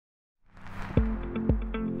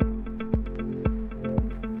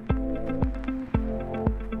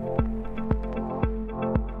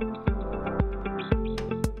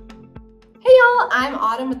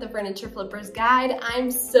Autumn with the Furniture Flippers Guide.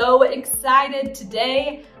 I'm so excited.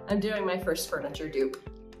 Today, I'm doing my first furniture dupe.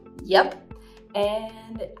 Yep.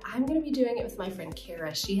 And I'm gonna be doing it with my friend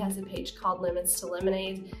Kara. She has a page called Lemons to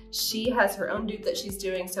Lemonade. She has her own dupe that she's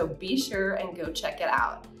doing, so be sure and go check it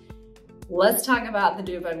out. Let's talk about the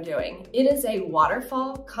dupe I'm doing. It is a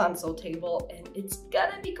waterfall console table and it's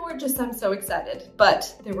gonna be gorgeous. I'm so excited.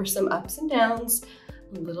 But there were some ups and downs,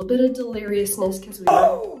 a little bit of deliriousness because we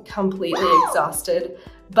were completely exhausted,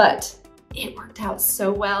 but it worked out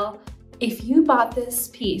so well. If you bought this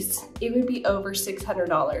piece, it would be over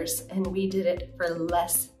 $600 and we did it for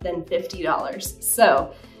less than $50.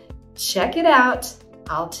 So check it out.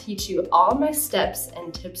 I'll teach you all my steps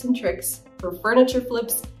and tips and tricks for furniture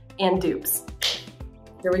flips and dupes.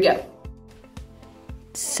 Here we go.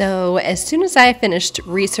 So as soon as I finished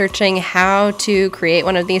researching how to create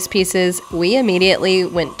one of these pieces, we immediately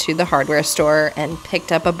went to the hardware store and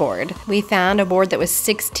picked up a board. We found a board that was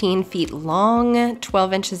 16 feet long,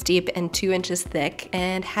 12 inches deep, and 2 inches thick,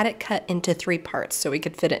 and had it cut into 3 parts so we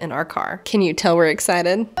could fit it in our car. Can you tell we're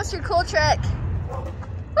excited? What's your cool trick?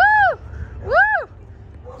 Woo! Woo!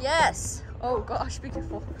 Yes! Oh gosh, be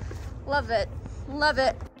careful. Love it. Love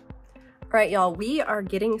it. All right, y'all, we are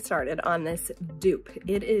getting started on this dupe.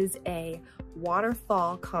 It is a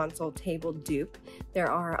waterfall console table dupe. There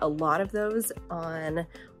are a lot of those on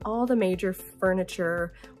all the major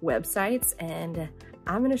furniture websites, and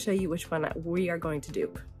I'm gonna show you which one we are going to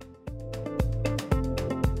dupe.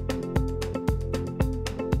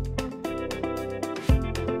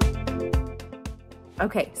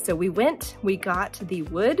 Okay, so we got the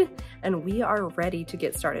wood, and we are ready to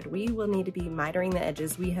get started. We will need to be mitering the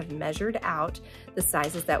edges. We have measured out the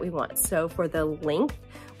sizes that we want. So for the length,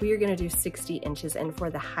 we are gonna do 60 inches, and for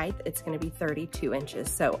the height, it's gonna be 32 inches.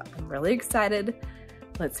 So I'm really excited.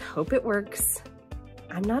 Let's hope it works.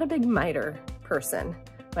 I'm not a big miter person.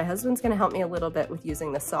 My husband's gonna help me a little bit with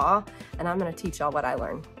using the saw, and I'm gonna teach y'all what I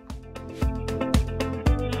learned.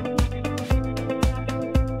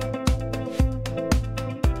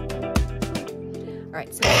 All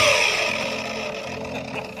right, so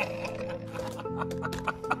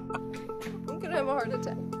I'm gonna have a heart attack.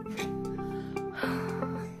 That's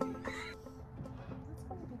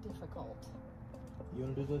gonna be difficult. You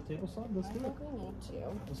wanna do the table saw? Let's do it. I think we need to.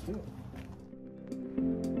 Let's do it.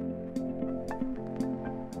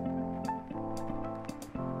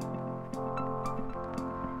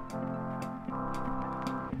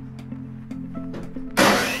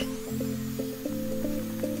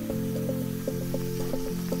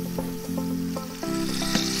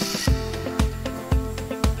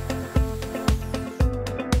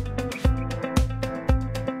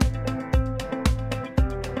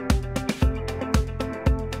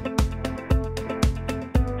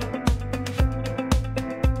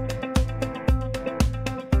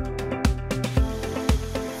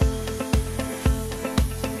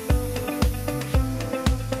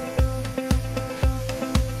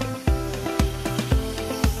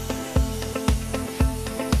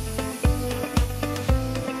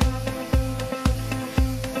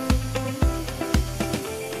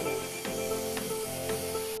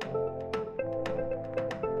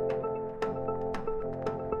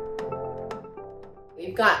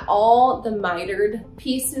 We've got all the mitered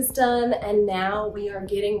pieces done, and now we are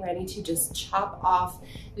getting ready to just chop off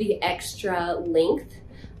the extra length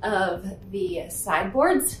of the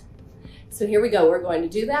sideboards. So here we go. We're going to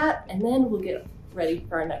do that, and then we'll get ready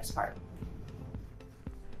for our next part.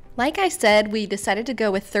 Like I said, we decided to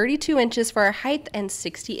go with 32 inches for our height and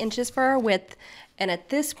 60 inches for our width. And at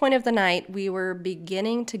this point of the night, we were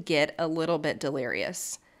beginning to get a little bit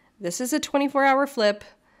delirious. This is a 24-hour flip,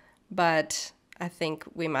 but I think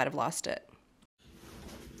we might have lost it.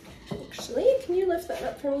 Actually, can you lift that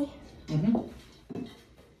up for me? Mm-hmm.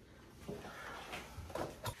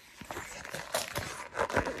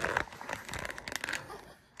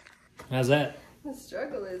 How's that? The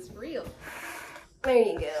struggle is real. There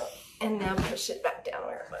you go. And now push it back down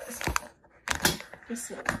where it was.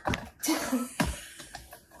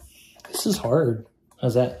 This is hard.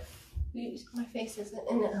 How's that? My face isn't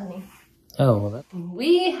in it, honey. Oh, well that.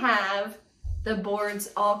 We have the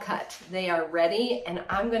boards all cut. They are ready, and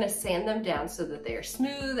I'm gonna sand them down so that they are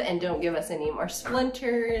smooth and don't give us any more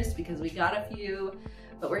splinters because we got a few,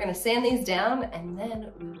 but we're gonna sand these down and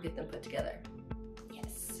then we will get them put together.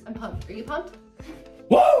 Yes, I'm pumped. Are you pumped?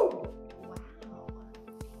 Woo! Wow.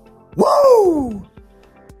 Woo!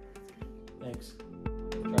 Thanks.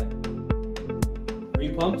 Try it. Are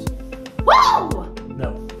you pumped? Whoa!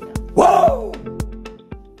 No. Whoa!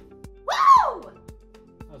 Whoa!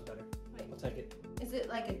 That was better. Wait. I'll take it. Is it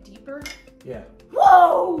like a deeper? Yeah.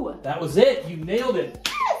 Whoa! That was it. You nailed it.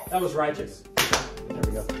 Yes. That was righteous. There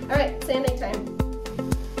we go. All right, sanding time.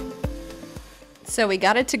 So we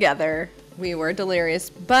got it together. We were delirious,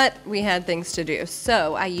 but we had things to do.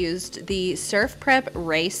 So I used the Surf Prep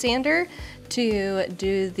Ray sander to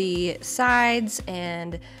do the sides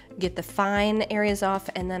and get the fine areas off,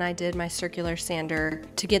 and then I did my circular sander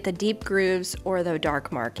to get the deep grooves or the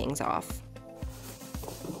dark markings off.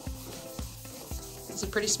 Is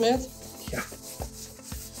it pretty smooth? Yeah.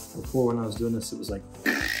 Before when I was doing this, it was like,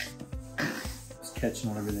 just catching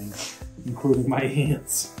on everything, including my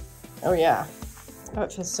hands. Oh yeah. Oh,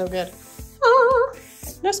 it feels so good. Oh,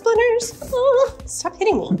 no splinters. Oh, stop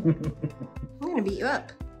hitting me. I'm gonna beat you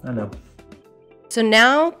up. I know. So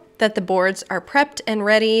now that the boards are prepped and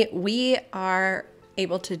ready, we are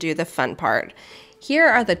able to do the fun part. Here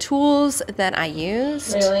are the tools that I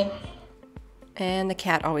used. Really? And the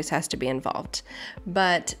cat always has to be involved.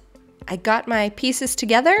 But I got my pieces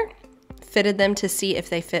together, fitted them to see if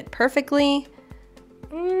they fit perfectly.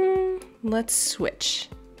 Let's switch.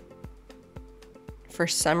 For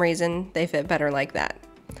some reason, they fit better like that.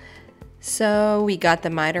 So we got the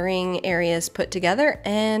mitering areas put together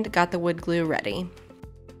and got the wood glue ready.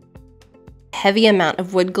 Heavy amount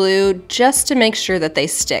of wood glue just to make sure that they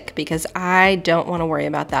stick, because I don't want to worry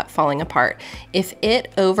about that falling apart. If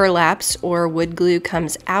it overlaps or wood glue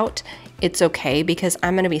comes out, it's okay because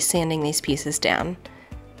I'm going to be sanding these pieces down.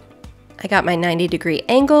 I got my 90-degree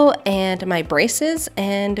angle and my braces,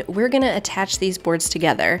 and we're going to attach these boards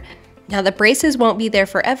together. Now the braces won't be there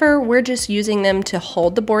forever, we're just using them to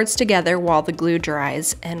hold the boards together while the glue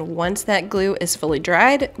dries, and once that glue is fully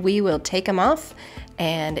dried, we will take them off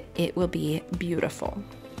and it will be beautiful.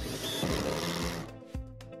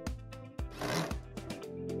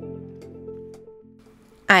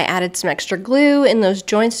 I added some extra glue in those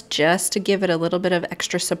joints just to give it a little bit of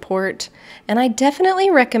extra support, and I definitely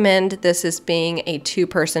recommend this as being a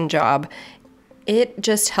two-person job. It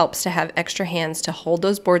just helps to have extra hands to hold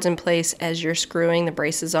those boards in place as you're screwing the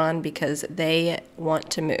braces on because they want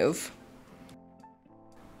to move.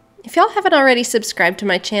 If y'all haven't already subscribed to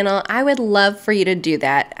my channel, I would love for you to do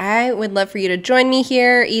that. I would love for you to join me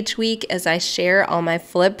here each week as I share all my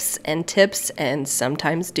flips and tips and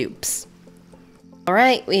sometimes dupes. All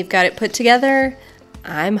right, we've got it put together.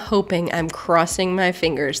 I'm crossing my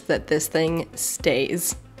fingers that this thing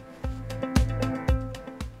stays.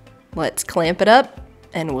 Let's clamp it up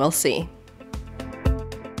and we'll see.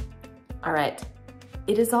 All right,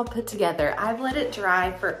 it is all put together. I've let it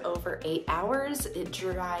dry for over 8 hours. It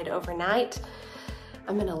dried overnight.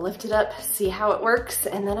 I'm gonna lift it up, see how it works,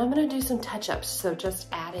 and then I'm gonna do some touch-ups. So just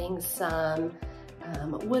adding some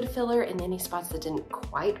wood filler in any spots that didn't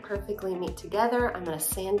quite perfectly meet together. I'm gonna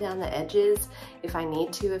sand down the edges if I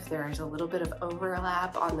need to, if there's a little bit of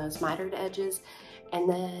overlap on those mitered edges. And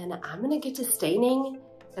then I'm gonna get to staining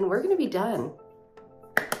and we're gonna be done.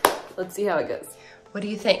 Let's see how it goes. What do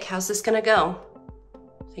you think? How's this gonna go?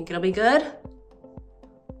 Think it'll be good?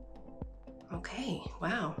 Okay,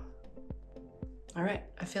 wow. All right,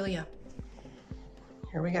 I feel ya.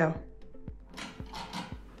 Here we go.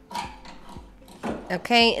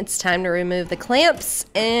 Okay, it's time to remove the clamps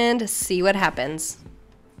and see what happens.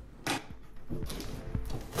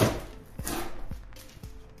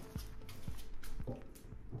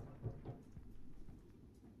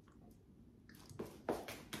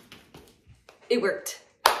 It worked.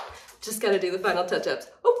 Just gotta do the final touch-ups.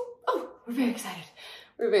 Oh, we're very excited.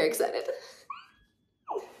 We're very excited.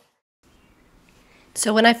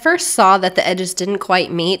 So when I first saw that the edges didn't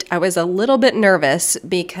quite meet, I was a little bit nervous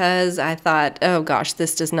because I thought, oh gosh,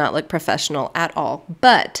 this does not look professional at all.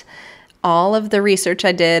 But all of the research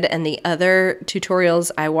I did and the other tutorials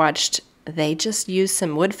I watched, they just used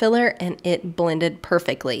some wood filler and it blended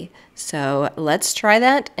perfectly. So let's try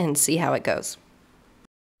that and see how it goes.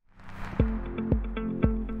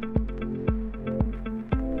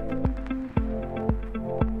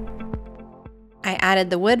 I added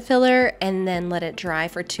the wood filler and then let it dry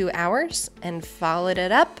for 2 hours and followed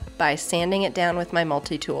it up by sanding it down with my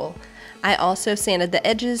multi-tool. I also sanded the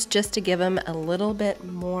edges just to give them a little bit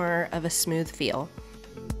more of a smooth feel.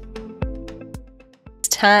 It's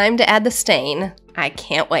time to add the stain. I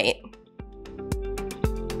can't wait.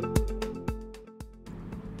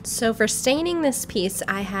 So for staining this piece,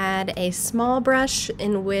 I had a small brush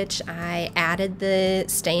in which I added the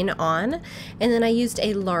stain on, and then I used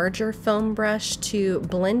a larger foam brush to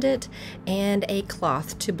blend it and a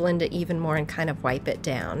cloth to blend it even more and kind of wipe it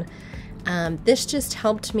down. This just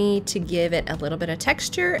helped me to give it a little bit of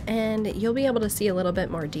texture, and you'll be able to see a little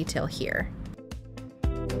bit more detail here.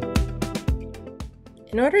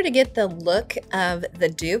 In order to get the look of the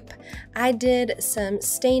dupe, I did some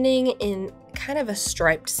staining in kind of a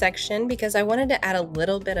striped section because I wanted to add a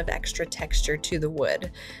little bit of extra texture to the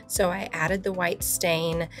wood. So I added the white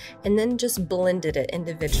stain and then just blended it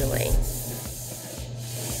individually.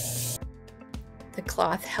 The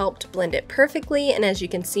cloth helped blend it perfectly, and as you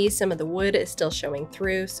can see, some of the wood is still showing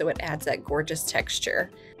through, so it adds that gorgeous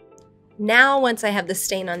texture. Now, once I have the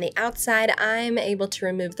stain on the outside, I'm able to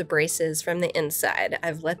remove the braces from the inside.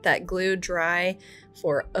 I've let that glue dry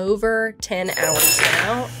for over 10 hours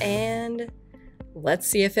now, and let's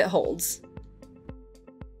see if it holds.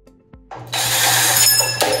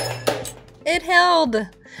 It held!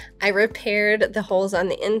 I repaired the holes on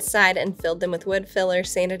the inside and filled them with wood filler,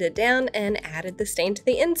 sanded it down, and added the stain to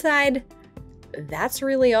the inside. That's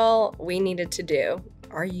really all we needed to do.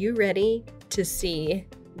 Are you ready to see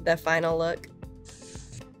the final look?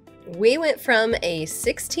 We went from a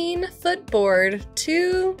 16-foot board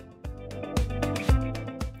to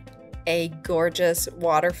a gorgeous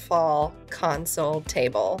waterfall console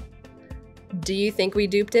table. Do you think we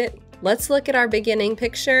duped it? Let's look at our beginning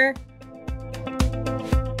picture.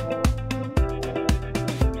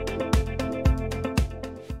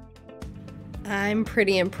 I'm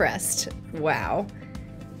pretty impressed. Wow.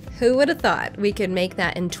 Who would have thought we could make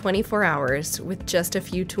that in 24 hours with just a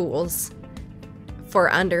few tools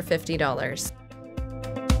for under $50?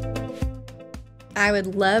 I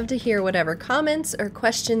would love to hear whatever comments or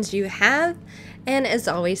questions you have. And as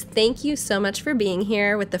always, thank you so much for being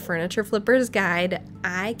here with the Furniture Flippers Guide.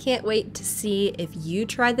 I can't wait to see if you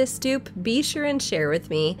try this dupe. Be sure and share with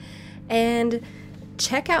me. And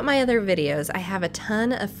check out my other videos. I have a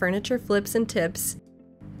ton of furniture flips and tips.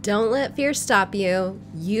 Don't let fear stop you.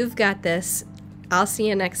 You've got this. I'll see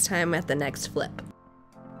you next time at the next flip.